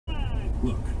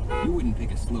Look, you wouldn't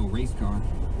pick a slow race car,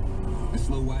 a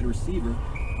slow wide receiver,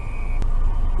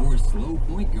 or a slow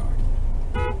point guard.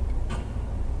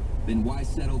 Then why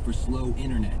settle for slow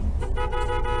internet? Call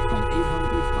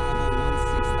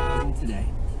 800-501-6000 today.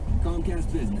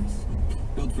 Comcast Business.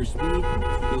 Built for speed,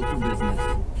 built for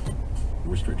business.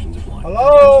 Restrictions apply.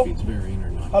 Hello? Speeds vary and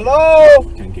are not.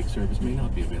 Hello? 10 gig service may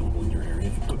not be available in your area.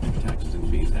 If equipment, taxes,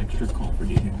 and fees extra, call for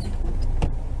details.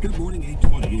 Good morning,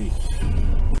 828.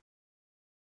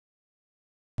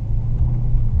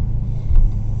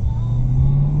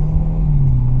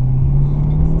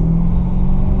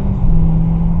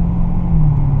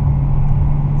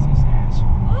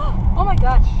 Oh my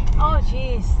gosh. Oh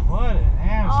jeez. What an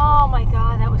asshole. Oh my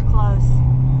god, that was close.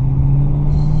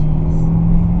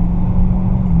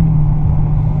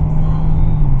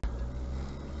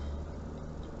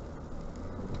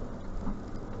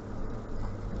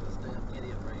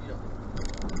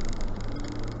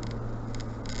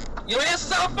 Your ass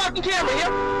is on fucking camera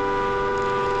here.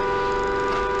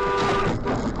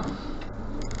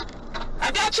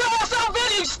 I got your ass on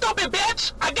video, you stupid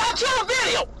bitch. I got you on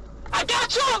video. I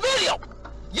got you on video.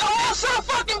 Your ass on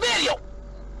fucking video.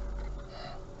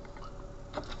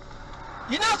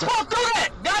 You're not supposed to do that.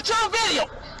 Got you on video.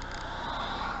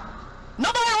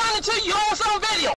 Nobody running to you. Your ass on video.